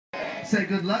Say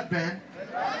good luck, Ben.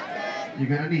 You're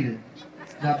going to need it.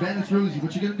 Now, Ben, it's real easy.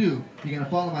 What you're going to do, you're going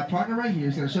to follow my partner right here.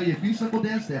 He's going to show you a few simple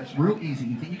dance steps. Real easy.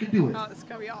 You think you can do it? Oh, this is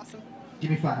going to be awesome.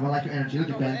 Give me 5. I like your energy. Look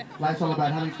at Ben. Life's all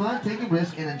about having fun, taking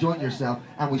risks, and enjoying yourself.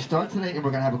 And we start today, and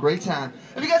we're going to have a great time.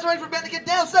 If you guys are ready for Ben to get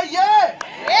down, say yeah!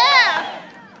 Yeah!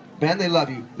 Ben, they love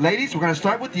you. Ladies, we're going to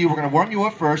start with you. We're going to warm you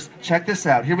up first. Check this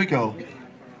out. Here we go.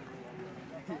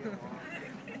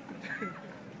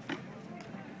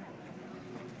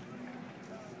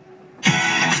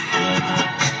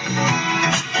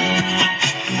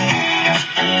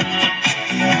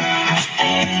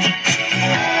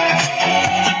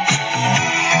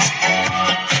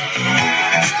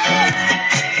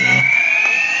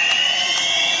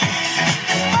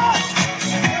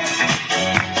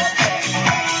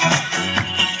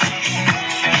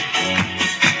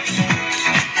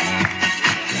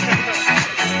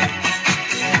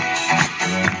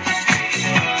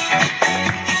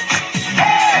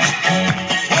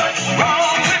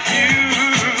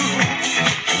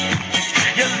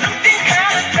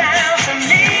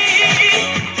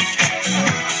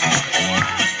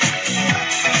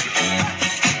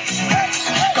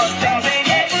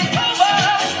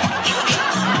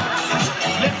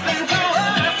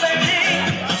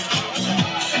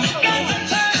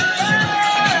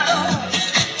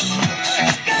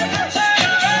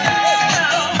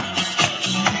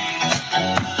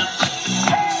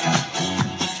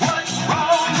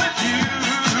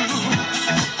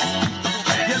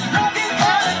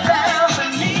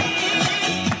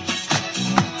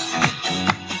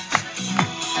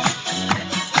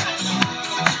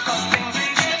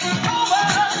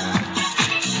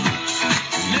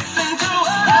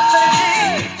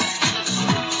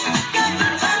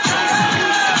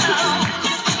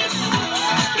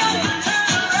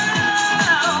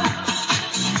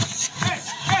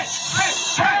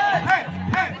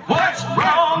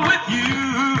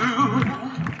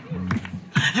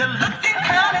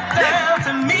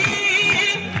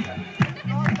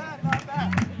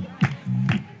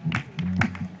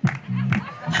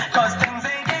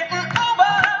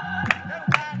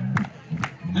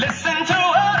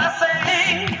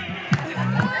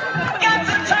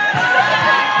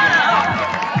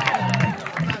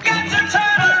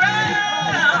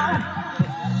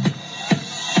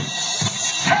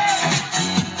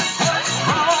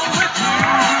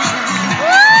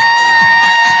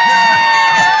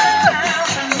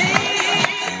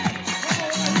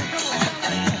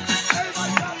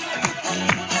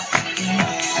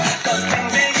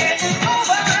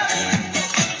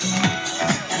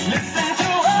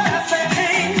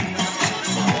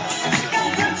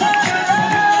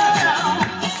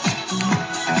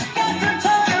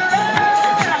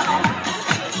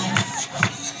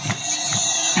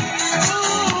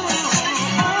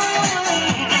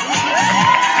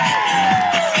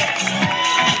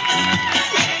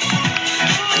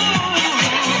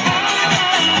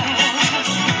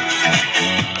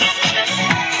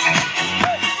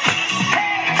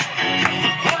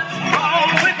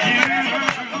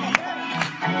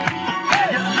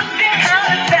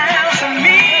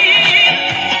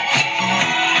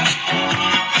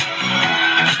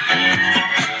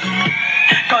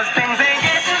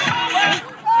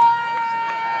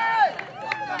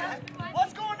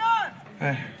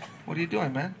 What are you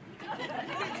doing, man?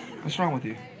 What's wrong with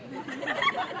you?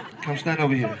 Come stand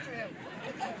over here.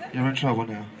 You're in trouble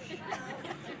now.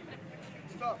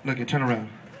 Look, you turn around.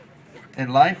 In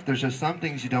life, there's just some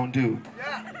things you don't do.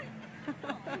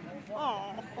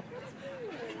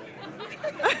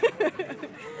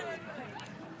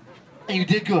 And you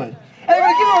did good.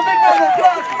 Everybody give him a big round of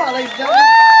applause. Come on, ladies and gentlemen.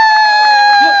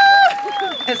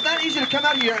 Look, it's not easy to come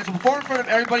out here and to perform in front of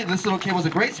everybody. This little kid was a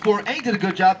great sport and he did a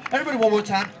good job. Everybody one more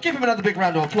time. Give him another big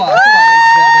round of applause. Come on, ladies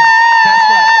and gentlemen. That's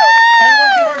right.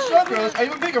 Everyone give our show girls an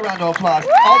even bigger round of applause.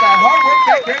 All that hard work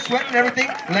back there, sweat and everything.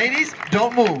 Ladies,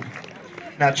 don't move.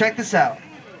 Now check this out.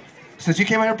 Since you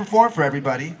came out here to perform for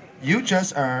everybody, you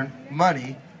just earned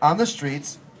money on the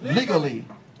streets legally.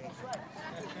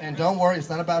 And don't worry, it's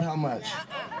not about how much.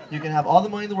 You can have all the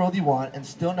money in the world you want and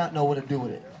still not know what to do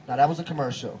with it. Now that was a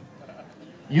commercial.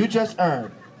 You just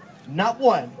earned not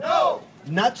one, no,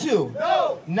 not two,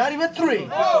 no, not even three,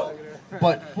 no,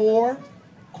 but 4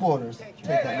 quarters. Take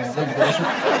that, man. There you go.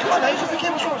 Come on, ladies. The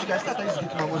camera's wrong with you guys. Stop, ladies.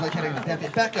 Come on, I can't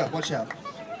even. Back up. Watch out.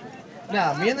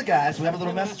 Now, me and the guys, we have a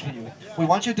little message for you. We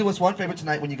want you to do us one favor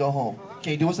tonight when you go home.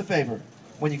 Can you do us a favor?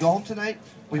 When you go home tonight,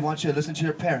 we want you to listen to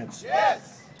your parents.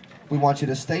 Yes. We want you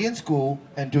to stay in school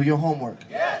and do your homework.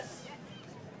 Yes.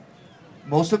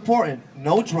 Most important,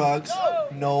 no drugs,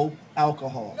 no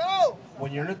alcohol. No.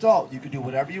 When you're an adult, you can do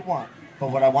whatever you want.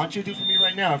 But what I want you to do for me right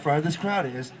right now in front of this crowd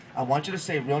is, I want you to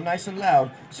say real nice and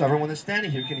loud so everyone that's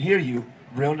standing here can hear you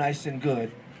real nice and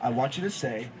good. I want you to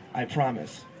say, I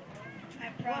promise. I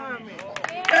promise.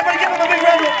 Everybody give him a big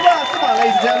round of applause. Come on,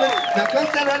 ladies and gentlemen. Now come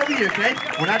stand right over here, okay?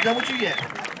 We're not done with you yet.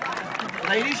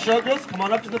 Ladies, showgirls, come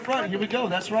on up to the front. Here we go.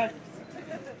 That's right.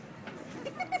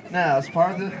 Now, as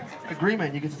part of the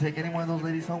agreement, you get to take any one of those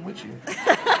ladies home with you. Wait.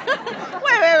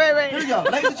 Here we go.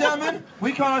 Ladies and gentlemen,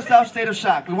 we call ourselves State of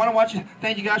Shock. We want to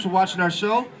thank you guys for watching our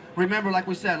show. Remember, like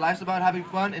we said, life's about having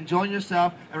fun, enjoying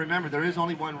yourself, and remember, there is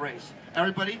only one race.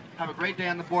 Everybody, have a great day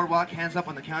on the boardwalk. Hands up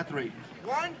on the count of 3.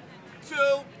 1, 2,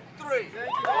 3.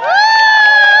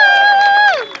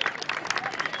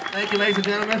 Thank you, ladies and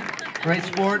gentlemen. Great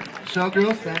sport.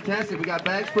 Showgirls, fantastic. We got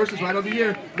bags, purses right over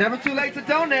here. Never too late to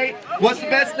donate. What's the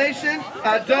best nation?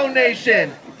 A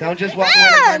donation. Don't just walk away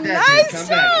like that. Nice Come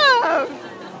back. job.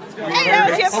 Hey, that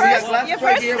was your first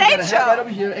Right stage show. right over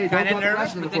here. Hey, don't Kinda talk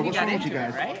nervous, to the but floor. then you What's wrong got with you into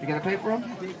it, guys? right? You got to pay for them?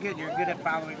 You're good. You're good at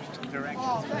following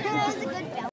directions.